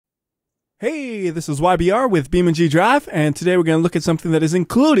Hey, this is WhyBeAre with BeamNG.drive, and today we're going to look at something that is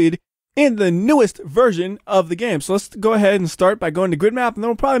included in the newest version of the game. So let's go ahead and start by going to grid map, and then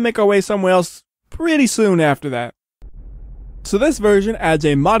we'll probably make our way somewhere else pretty soon after that. So this version adds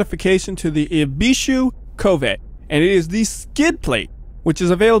a modification to the Ibishu Covet, and it is the skid plate, which is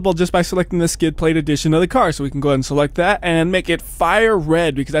available just by selecting the skid plate edition of the car. So we can go ahead and select that and make it fire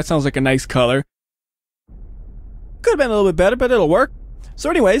red, because that sounds like a nice color. Could have been a little bit better, but it'll work. So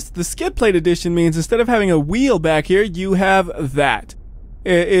anyways, the skid plate edition means instead of having a wheel back here, you have that.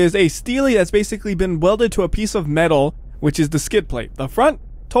 It is a steely that's basically been welded to a piece of metal, which is the skid plate. The front,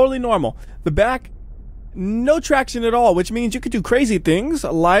 totally normal. The back, no traction at all, which means you could do crazy things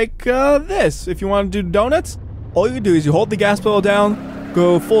like this. If you want to do donuts, all you do is you hold the gas pedal down,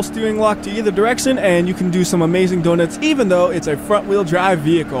 go full steering lock to either direction, and you can do some amazing donuts, even though it's a front-wheel drive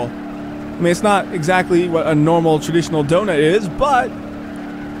vehicle. I mean, it's not exactly what a normal traditional donut is, but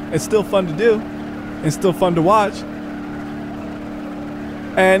it's still fun to do. It's still fun to watch.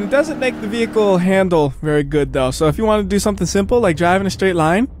 And it doesn't make the vehicle handle very good though. So if you want to do something simple like drive in a straight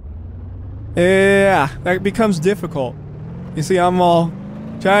line, yeah, that becomes difficult. You see, I'm all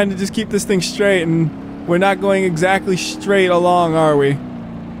trying to just keep this thing straight, and we're not going exactly straight along, are we?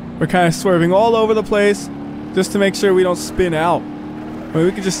 We're kind of swerving all over the place just to make sure we don't spin out. I mean,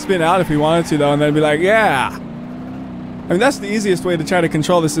 we could just spin out if we wanted to though, and then be like, yeah. I mean, that's the easiest way to try to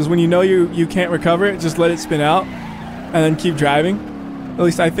control this, is when you know you can't recover it, just let it spin out and then keep driving. At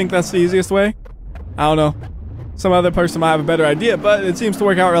least I think that's the easiest way. I don't know. Some other person might have a better idea, but it seems to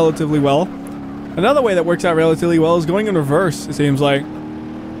work out relatively well. Another way that works out relatively well is going in reverse, it seems like.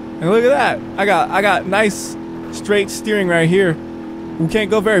 And look at that. I got nice straight steering right here. We can't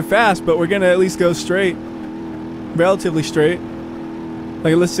go very fast, but we're going to at least go straight. Relatively straight.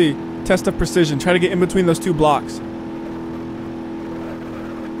 Like, let's see. Test of precision. Try to get in between those two blocks.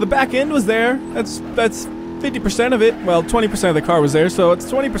 The back end was there. That's 50% of it. Well, 20% of the car was there, so it's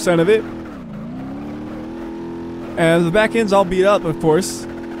 20% of it. And the back end's all beat up, of course.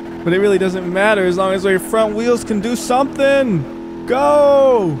 But it really doesn't matter as long as our front wheels can do something.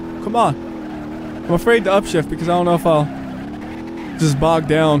 Go! Come on. I'm afraid to upshift because I don't know if I'll just bog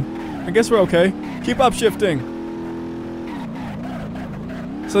down. I guess we're okay. Keep upshifting.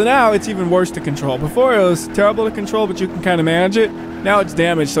 So now it's even worse to control. Before it was terrible to control, but you can kind of manage it. Now it's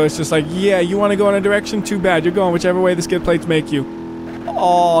damaged, so it's just like, yeah, you want to go in a direction? Too bad. You're going whichever way the skid plates make you.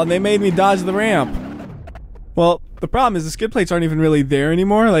 Oh, and they made me dodge the ramp. Well, the problem is the skid plates aren't even really there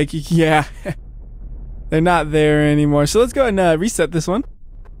anymore. Like, yeah, they're not there anymore. So let's go ahead and reset this one.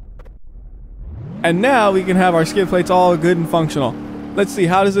 And now we can have our skid plates all good and functional. Let's see,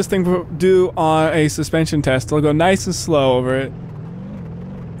 how does this thing do on a suspension test? I'll go nice and slow over it.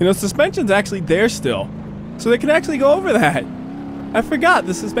 You know, suspension's actually there still. So they can actually go over that. I forgot,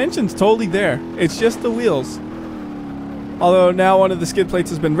 the suspension's totally there. It's just the wheels. Although now one of the skid plates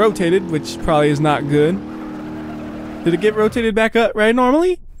has been rotated, which probably is not good. Did it get rotated back up right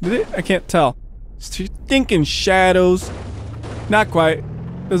normally? Did it? I can't tell. Stinking shadows. Not quite.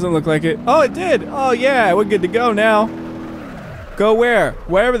 Doesn't look like it. Oh, it did! Oh yeah, we're good to go now. Go where?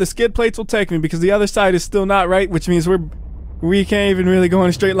 Wherever the skid plates will take me, because the other side is still not right, which means we can't even really go in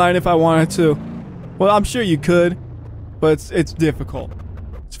a straight line if I wanted to. Well, I'm sure you could. But it's difficult.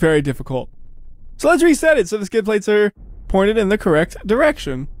 It's very difficult. So let's reset it so the skid plates are pointed in the correct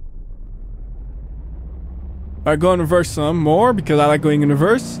direction. Alright, go in reverse some more because I like going in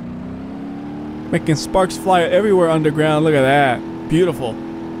reverse. Making sparks fly everywhere underground. Look at that. Beautiful.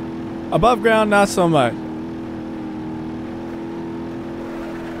 Above ground, not so much.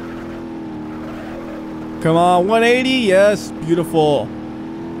 Come on, 180. Yes, beautiful.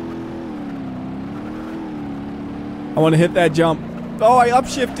 I want to hit that jump. Oh, I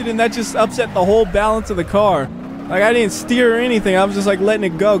upshifted and that just upset the whole balance of the car. Like, I didn't steer or anything. I was just like letting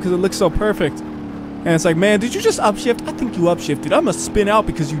it go because it looks so perfect. And it's like, man, did you just upshift? I think you upshifted. I'm gonna spin out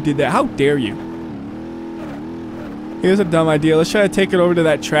because you did that. How dare you? Here's a dumb idea. Let's try to take it over to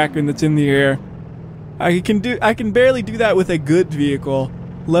that tracker that's in the air. I can barely do that with a good vehicle,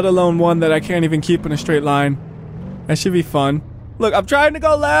 let alone one that I can't even keep in a straight line. That should be fun. Look, I'm trying to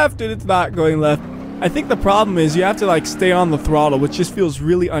go left and it's not going left. I think the problem is you have to like stay on the throttle, which just feels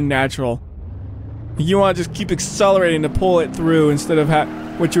really unnatural. You want to just keep accelerating to pull it through instead of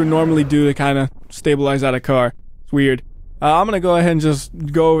what you would normally do to kind of stabilize out a car. It's weird. I'm going to go ahead and just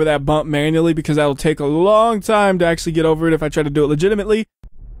go over that bump manually because that'll take a long time to actually get over it if I try to do it legitimately.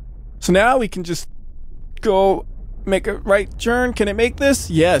 So now we can just go make a right turn. Can it make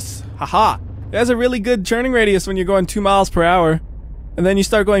this? Yes. Haha. It has a really good turning radius when you're going 2 miles per hour. And then you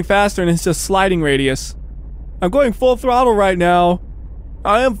start going faster and it's just sliding radius. I'm going full throttle right now.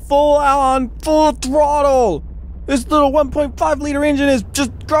 I am full throttle. This little 1.5 liter engine is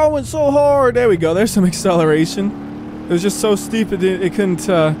just going so hard. There we go. There's some acceleration. It was just so steep it couldn't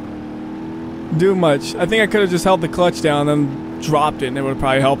do much. I think I could have just held the clutch down and then dropped it and it would have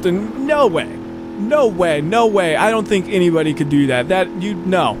probably helped. And no way. No way. No way. I don't think anybody could do that.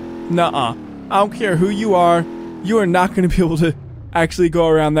 No. Nuh-uh. I don't care who you are. You are not going to be able to actually go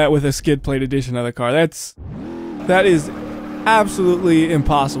around that with a skid plate edition of the car. That is absolutely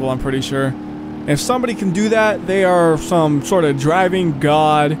impossible, I'm pretty sure. If somebody can do that, they are some sort of driving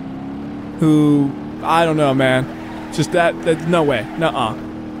god who, I don't know, man. Just that's no way. Nuh-uh.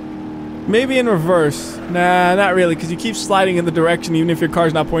 Maybe in reverse. Nah, not really, because you keep sliding in the direction even if your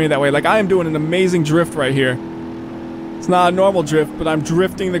car's not pointing that way. Like, I am doing an amazing drift right here. It's not a normal drift, but I'm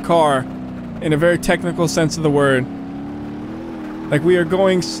drifting the car in a very technical sense of the word. Like, we are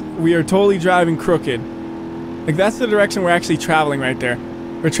totally driving crooked. Like, that's the direction we're actually traveling right there.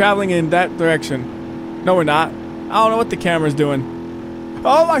 We're traveling in that direction. No, we're not. I don't know what the camera's doing.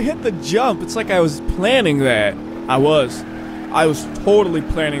 Oh, I hit the jump. It's like I was planning that. I was totally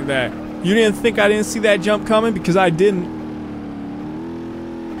planning that. You didn't think I didn't see that jump coming? Because I didn't.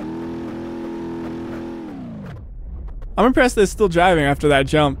 I'm impressed that it's still driving after that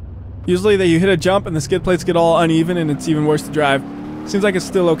jump. Usually you hit a jump and the skid plates get all uneven and it's even worse to drive. Seems like it's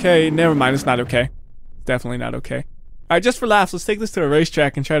still okay. Never mind, it's not okay. Definitely not okay. Alright, just for laughs, let's take this to a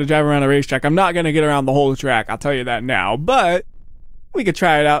racetrack and try to drive around a racetrack. I'm not going to get around the whole track, I'll tell you that now. But we could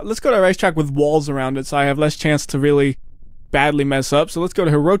try it out. Let's go to a racetrack with walls around it so I have less chance to really badly mess up. So let's go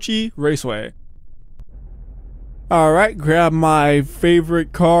to Hirochi Raceway. Alright, grab my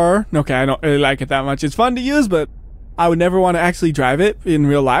favorite car. Okay, I don't really like it that much. It's fun to use, but I would never want to actually drive it in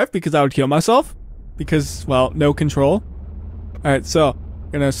real life because I would kill myself. Because, well, no control. Alright, so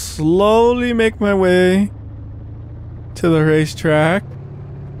I'm gonna slowly make my way to the racetrack.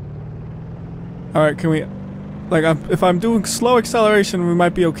 Alright, can we... Like, if I'm doing slow acceleration, we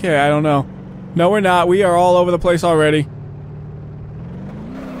might be okay. I don't know. No, we're not. We are all over the place already.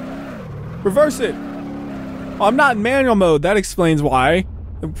 Reverse it! Oh, I'm not in manual mode. That explains why.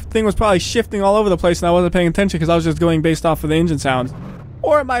 The thing was probably shifting all over the place and I wasn't paying attention because I was just going based off of the engine sounds.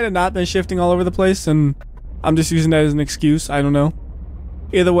 Or it might have not been shifting all over the place and I'm just using that as an excuse. I don't know.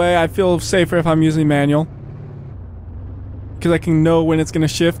 Either way, I feel safer if I'm using manual. Because I can know when it's going to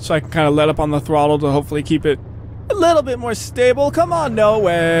shift, so I can kind of let up on the throttle to hopefully keep it a little bit more stable. Come on, no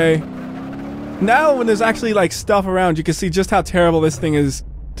way. Now when there's actually like stuff around, you can see just how terrible this thing is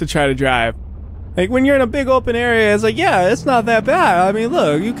to try to drive. Like when you're in a big open area, it's like, yeah, it's not that bad. I mean,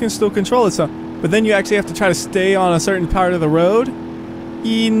 look, you can still control it. But then you actually have to try to stay on a certain part of the road.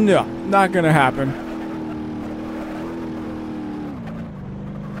 No, not going to happen.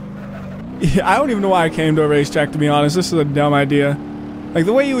 Yeah, I don't even know why I came to a racetrack, to be honest. This is a dumb idea. Like,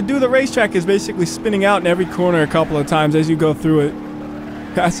 the way you would do the racetrack is basically spinning out in every corner a couple of times as you go through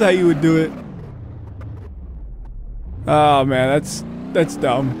it. That's how you would do it. Oh, man, that's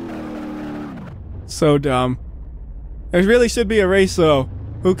dumb. So dumb. There really should be a race, though.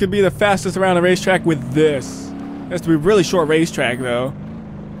 Who could be the fastest around a racetrack with this? It has to be a really short racetrack, though.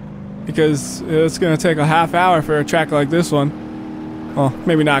 Because it's going to take a half hour for a track like this one. Well,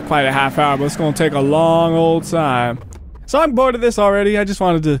 maybe not quite a half hour, but it's going to take a long old time. So I'm bored of this already. I just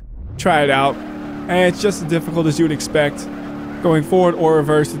wanted to try it out. And it's just as difficult as you would expect. Going forward or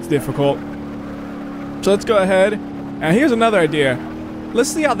reverse, it's difficult. So let's go ahead. And here's another idea. Let's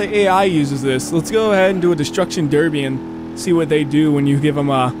see how the AI uses this. Let's go ahead and do a destruction derby and see what they do when you give them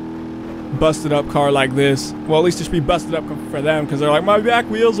a busted up car like this. Well, at least it should be busted up for them because they're like, my back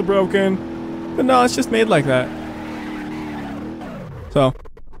wheels are broken. But no, it's just made like that. So,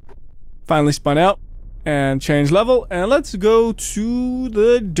 finally spun out and change level, and let's go to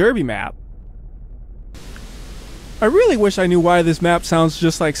the derby map. I really wish I knew why this map sounds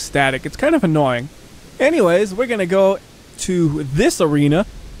just like static. It's kind of annoying. Anyways, we're gonna go to this arena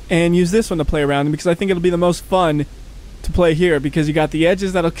and use this one to play around in because I think it'll be the most fun to play here because you got the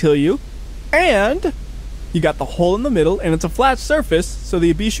edges that'll kill you, and you got the hole in the middle, and it's a flat surface, so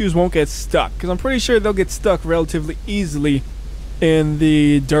the Ibishus won't get stuck. Because I'm pretty sure they'll get stuck relatively easily in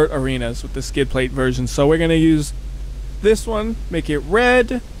the dirt arenas with the skid plate version. So we're gonna use this one, make it red,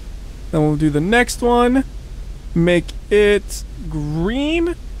 then we'll do the next one, make it green.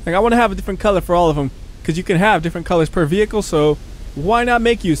 Like, I want to have a different color for all of them because you can have different colors per vehicle, so why not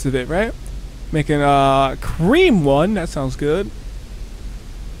make use of it, right? Making a cream one, that sounds good.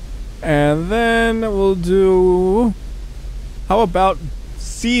 And then we'll do, how about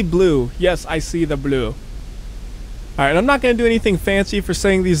sea blue? Yes, I see the blue. Alright, I'm not going to do anything fancy for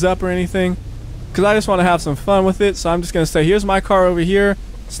setting these up or anything. because I just want to have some fun with it. So I'm just going to say, here's my car over here,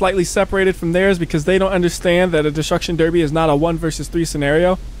 slightly separated from theirs, because they don't understand that a destruction derby is not a 1 versus 3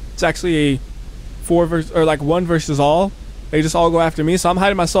 scenario. It's actually a 4 versus, or like 1 versus all. They just all go after me. So I'm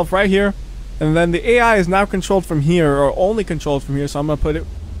hiding myself right here. And then the AI is now controlled from here, or only controlled from here. So I'm going to put it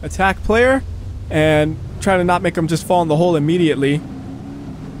attack player and try to not make them just fall in the hole immediately.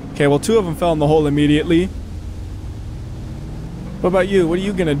 Okay, well, 2 of them fell in the hole immediately. What about you? What are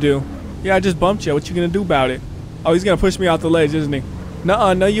you going to do? Yeah, I just bumped you. What you going to do about it? Oh, he's going to push me off the ledge, isn't he?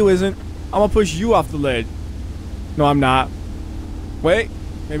 Nuh-uh, no you isn't. I'm going to push you off the ledge. No, I'm not. Wait,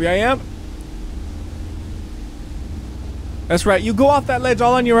 maybe I am? That's right, you go off that ledge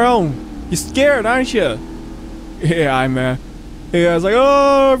all on your own. You're scared, aren't you? Yeah, I'm yeah, I was like,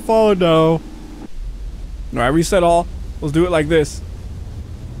 oh, I'm falling down. Alright, reset all. Let's do it like this.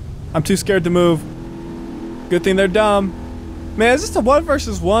 I'm too scared to move. Good thing they're dumb. Man, is this a 1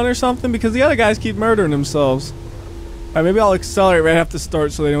 versus 1 or something? Because the other guys keep murdering themselves. Alright, maybe I'll accelerate right after the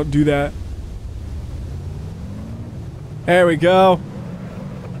start so they don't do that. There we go.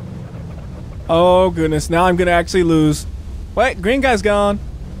 Oh, goodness. Now I'm going to actually lose. Wait, green guy's gone.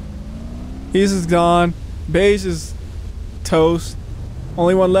 He's is gone. Beige is toast.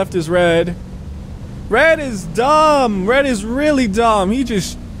 Only one left is red. Red is dumb. Red is really dumb. He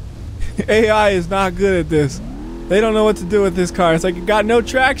just... AI is not good at this. They don't know what to do with this car. It's like, it got no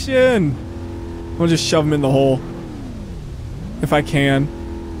traction. I'll just shove him in the hole. If I can.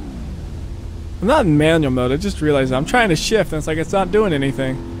 I'm not in manual mode. I just realized I'm trying to shift and it's like it's not doing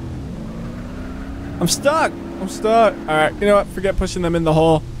anything. I'm stuck. I'm stuck. Alright, you know what? Forget pushing them in the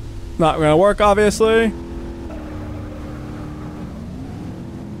hole. Not gonna work, obviously.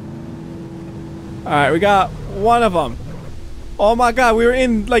 Alright, we got one of them. Oh my god, we were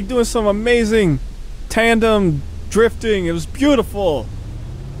in, like, doing some amazing tandem drifting. It was beautiful.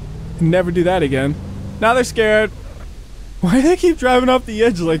 Never do that again. Now they're scared. Why do they keep driving off the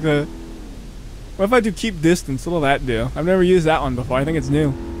edge like that? What if I do keep distance? What'll that do? I've never used that one before. I think it's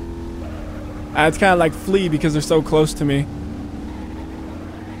new. It's kind of like flee because they're so close to me.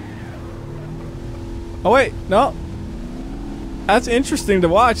 Oh wait, no. That's interesting to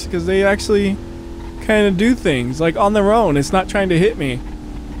watch because they actually kind of do things like on their own. It's not trying to hit me.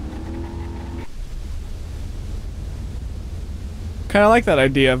 Kind of like that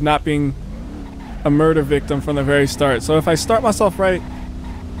idea of not being a murder victim from the very start. So if I start myself right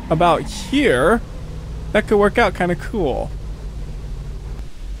about here, that could work out kind of cool.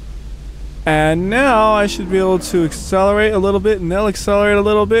 And now I should be able to accelerate a little bit and they'll accelerate a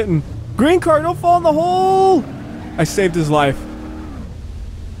little bit and green car, don't fall in the hole! I saved his life.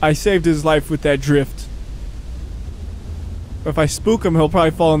 I saved his life with that drift. If I spook him, he'll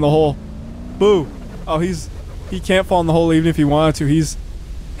probably fall in the hole. Boo. Oh, he can't fall in the hole even if he wanted to. He's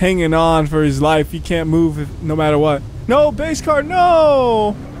hanging on for his life. He can't move no matter what. No, base car,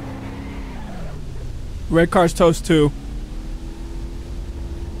 no! Red car's toast too.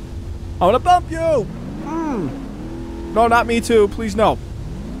 I wanna bump you! No, not me too. Please no.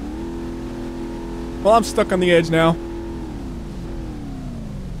 Well, I'm stuck on the edge now.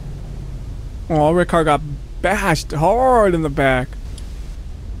 Oh, red car got bashed hard in the back.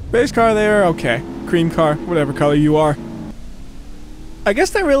 Base car there, okay. Cream car, whatever color you are. I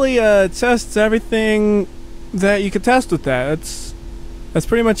guess that really tests everything that you could test with that. That's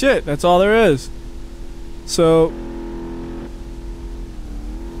pretty much it. That's all there is. So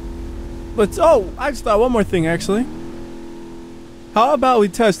let's, oh, I just thought one more thing actually. How about we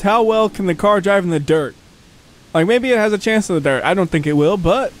test how well can the car drive in the dirt? Like maybe it has a chance in the dirt. I don't think it will,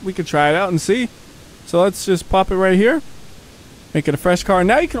 but we could try it out and see. So let's just pop it right here. Make it a fresh car.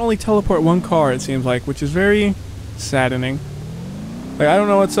 Now you can only teleport one car, it seems like, which is very saddening. Like, I don't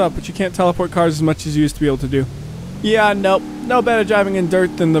know what's up, but you can't teleport cars as much as you used to be able to do. Yeah, nope. No better driving in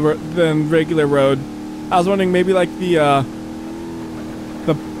dirt than regular road. I was wondering maybe like the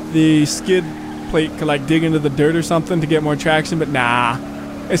skid plate could like dig into the dirt or something to get more traction, but nah.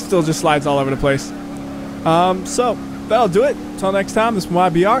 It still just slides all over the place. So that'll do it. Until next time, this is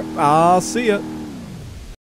WhyBeAre. I'll see ya.